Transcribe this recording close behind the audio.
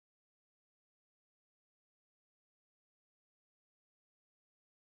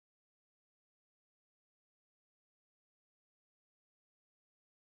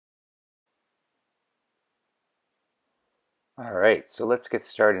Alright, so let's get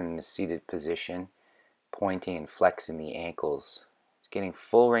started in a seated position, pointing and flexing the ankles. It's getting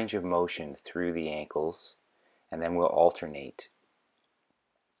full range of motion through the ankles, and then we'll alternate.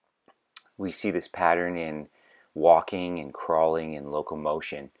 We see this pattern in walking and crawling and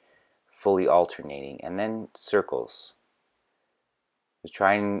locomotion, fully alternating, and then circles. Just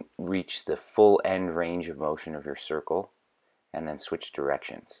try and reach the full end range of motion of your circle, and then switch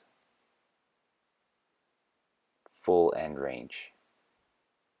directions. Full end range.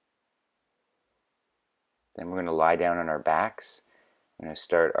 Then we're going to lie down on our backs. We're going to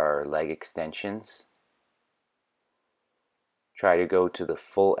start our leg extensions. Try to go to the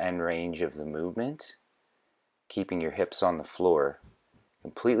full end range of the movement, keeping your hips on the floor.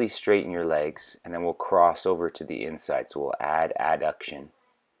 Completely straighten your legs, and then we'll cross over to the inside. So we'll add adduction.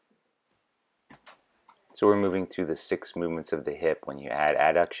 So we're moving through the 6 movements of the hip. When you add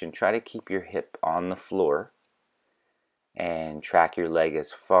adduction, try to keep your hip on the floor and track your leg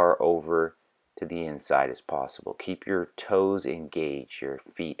as far over to the inside as possible. Keep your toes engaged, your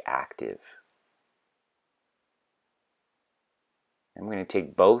feet active. And we're going to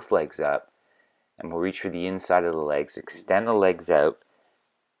take both legs up, and we'll reach for the inside of the legs. Extend the legs out.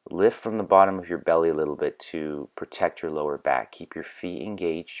 Lift from the bottom of your belly a little bit to protect your lower back. Keep your feet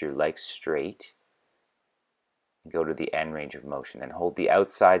engaged, your legs straight. And go to the end range of motion. Then hold the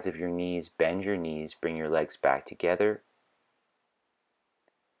outsides of your knees, bend your knees, bring your legs back together.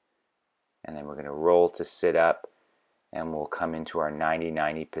 And then we're going to roll to sit up, and we'll come into our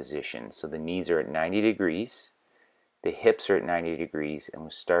 90-90 position. So the knees are at 90 degrees, the hips are at 90 degrees, and we'll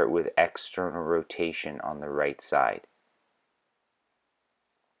start with external rotation on the right side.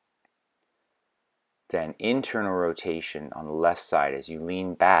 Then internal rotation on the left side. As you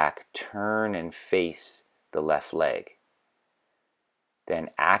lean back, turn and face the left leg.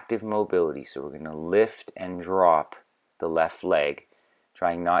 Then active mobility, so we're going to lift and drop the left leg,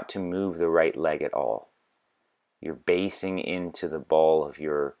 trying not to move the right leg at all. You're basing into the ball of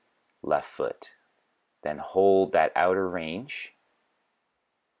your left foot. Then hold that outer range.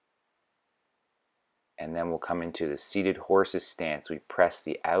 And then we'll come into the seated horse's stance. We press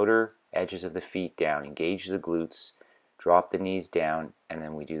the outer edges of the feet down, engage the glutes, drop the knees down, and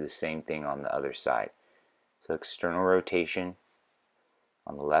then we do the same thing on the other side. So external rotation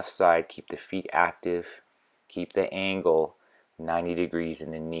on the left side, keep the feet active, keep the angle 90 degrees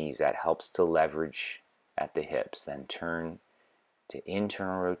in the knees. That helps to leverage at the hips. Then turn to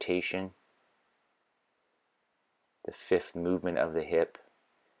internal rotation, the 5th movement of the hip,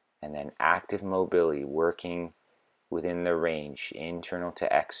 and then active mobility, working within the range, internal to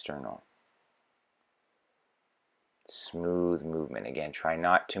external. Smooth movement. Again, try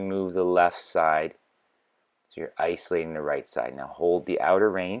not to move the left side, so you're isolating the right side. Now hold the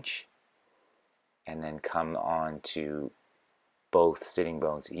outer range, and then come on to both sitting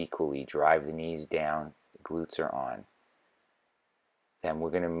bones equally. Drive the knees down, the glutes are on. Then we're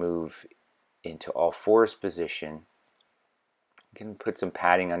going to move into all fours position. You can put some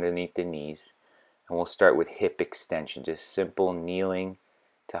padding underneath the knees, and we'll start with hip extension, just simple kneeling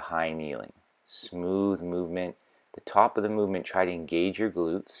to high kneeling. Smooth movement. The top of the movement, try to engage your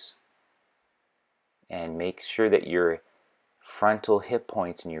glutes and make sure that your frontal hip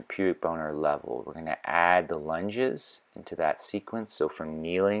points and your pubic bone are level. We're going to add the lunges into that sequence. So from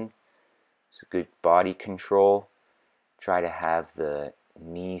kneeling, so good body control. Try to have the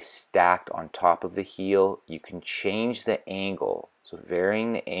knees stacked on top of the heel. You can change the angle, so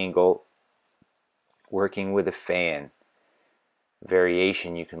varying the angle, working with a fan.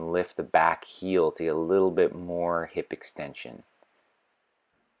 Variation, you can lift the back heel to get a little bit more hip extension.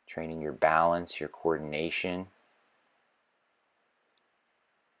 Training your balance, your coordination,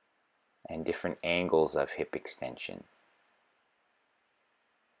 and different angles of hip extension.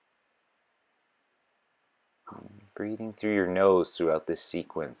 Breathing through your nose throughout this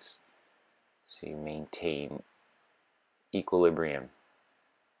sequence so you maintain equilibrium.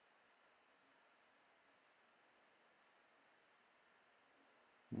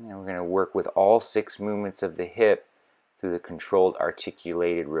 And we're going to work with all 6 movements of the hip through the controlled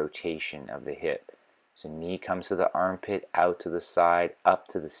articulated rotation of the hip. So knee comes to the armpit, out to the side, up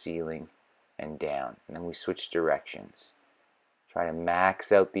to the ceiling, and down. And then we switch directions. Try to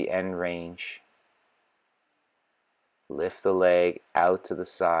max out the end range. Lift the leg out to the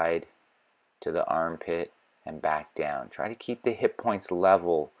side, to the armpit, and back down. Try to keep the hip points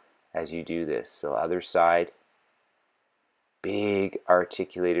level as you do this. So other side, big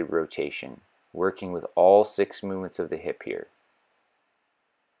articulated rotation, working with all 6 movements of the hip here.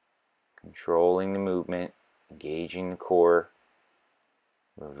 Controlling the movement, engaging the core,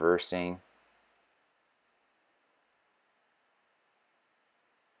 reversing.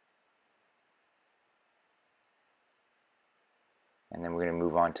 And then we're going to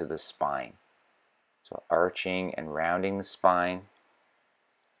move on to the spine. So arching and rounding the spine.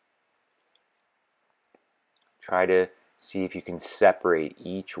 Try to see if you can separate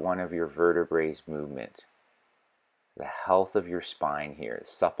each one of your vertebrae's movement. The health of your spine here, the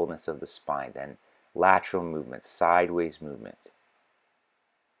suppleness of the spine, then lateral movement, sideways movement.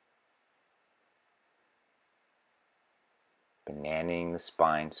 Bananing the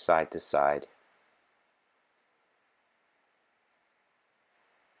spine side to side.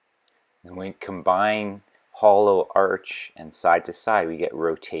 And when we combine hollow, arch, and side to side, we get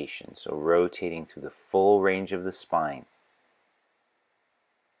rotation. So rotating through the full range of the spine.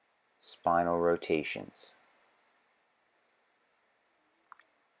 Spinal rotations.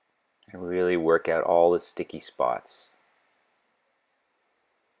 And really work out all the sticky spots.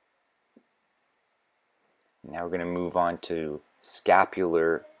 Now we're going to move on to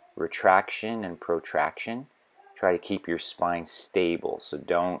scapular retraction and protraction. Try to keep your spine stable, so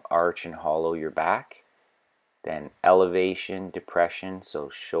don't arch and hollow your back. Then elevation, depression, so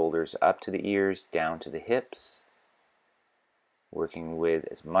shoulders up to the ears, down to the hips. Working with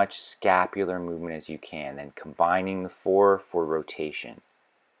as much scapular movement as you can, then combining the four for rotation.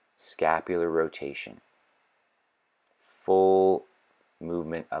 Scapular rotation. Full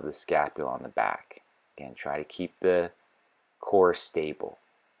movement of the scapula on the back. Again, try to keep the core stable.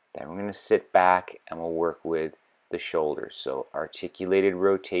 Then we're going to sit back and we'll work with the shoulders. So articulated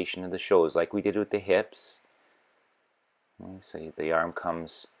rotation of the shoulders like we did with the hips. So the arm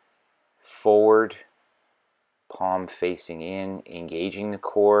comes forward, palm facing in, engaging the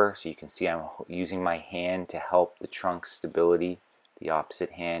core. So you can see I'm using my hand to help the trunk stability, the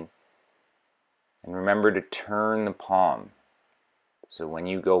opposite hand. And remember to turn the palm. So when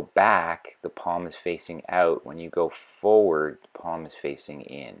you go back, the palm is facing out. When you go forward, the palm is facing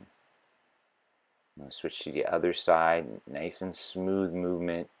in. I'm going to switch to the other side. Nice and smooth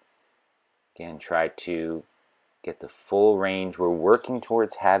movement. Again, try to get the full range. We're working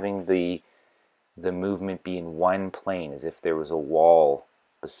towards having the movement be in one plane, as if there was a wall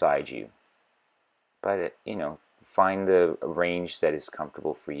beside you. But find the range that is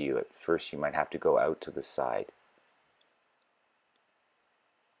comfortable for you. At first, you might have to go out to the side.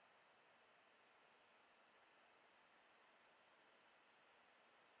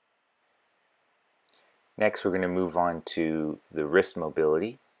 Next, we're going to move on to the wrist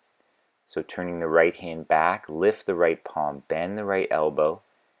mobility. So turning the right hand back, lift the right palm, bend the right elbow,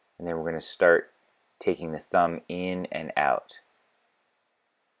 and then we're going to start taking the thumb in and out.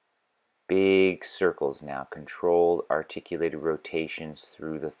 Big circles now, controlled, articulated rotations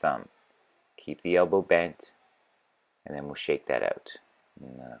through the thumb. Keep the elbow bent, and then we'll shake that out.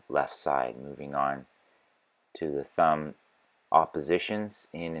 And the left side, moving on to the thumb oppositions,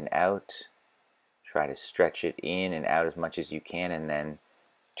 in and out. Try to stretch it in and out as much as you can, and then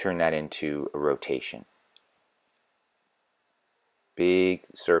turn that into a rotation. Big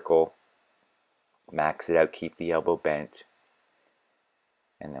circle, max it out, keep the elbow bent,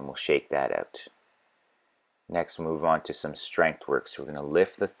 and then we'll shake that out. Next, move on to some strength work. So we're going to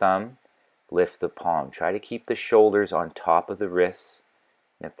lift the thumb, lift the palm. Try to keep the shoulders on top of the wrists,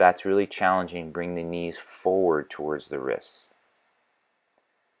 and if that's really challenging, bring the knees forward towards the wrists.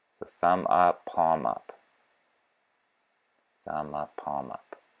 So thumb up, palm up. Thumb up, palm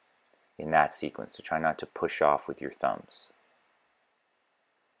up. In that sequence, so try not to push off with your thumbs.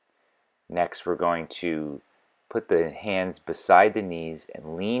 Next, we're going to put the hands beside the knees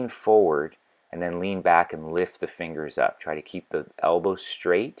and lean forward, and then lean back and lift the fingers up. Try to keep the elbows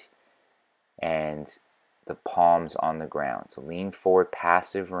straight and the palms on the ground. So lean forward,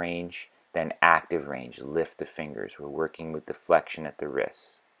 passive range, then active range, lift the fingers. We're working with the flexion at the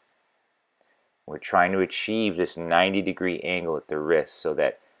wrists. We're trying to achieve this 90-degree angle at the wrist so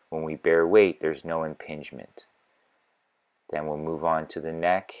that when we bear weight, there's no impingement. Then we'll move on to the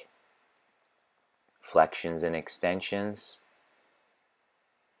neck, flexions and extensions,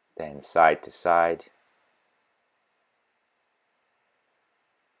 then side to side,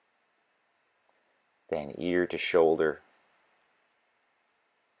 then ear to shoulder,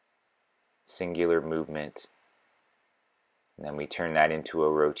 singular movement, and then we turn that into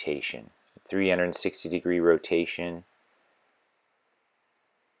a rotation. 360-degree rotation,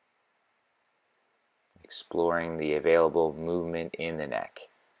 exploring the available movement in the neck.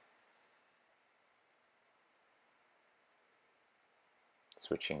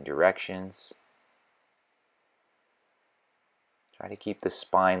 Switching directions. Try to keep the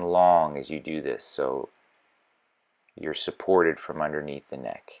spine long as you do this so you're supported from underneath the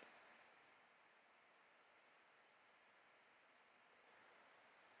neck.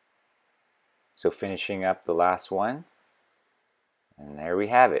 So finishing up the last one, And there we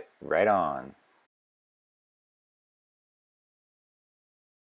have it, right on.